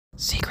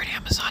Secret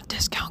Amazon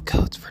discount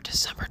codes for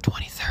December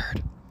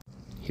 23rd.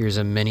 Here's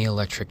a mini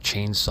electric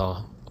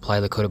chainsaw. Apply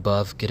the code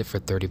above, get it for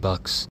 30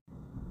 bucks.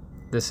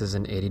 This is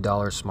an $80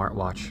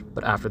 smartwatch,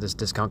 but after this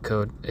discount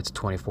code, it's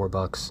 24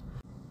 bucks.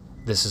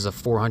 This is a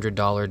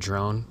 $400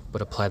 drone,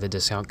 but apply the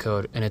discount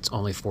code and it's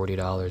only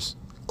 $40.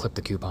 Click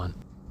the coupon.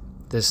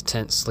 This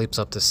tent sleeps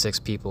up to 6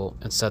 people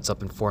and sets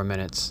up in 4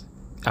 minutes.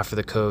 After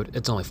the code,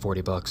 it's only 40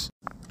 bucks.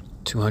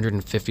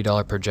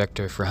 $250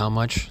 projector for how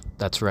much?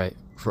 That's right,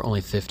 for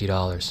only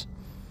 $50.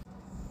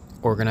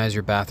 Organize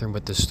your bathroom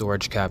with this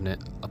storage cabinet.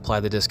 Apply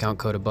the discount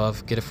code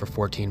above, get it for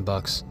 14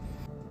 bucks.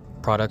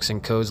 Products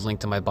and codes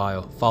linked in my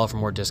bio. Follow for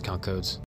more discount codes.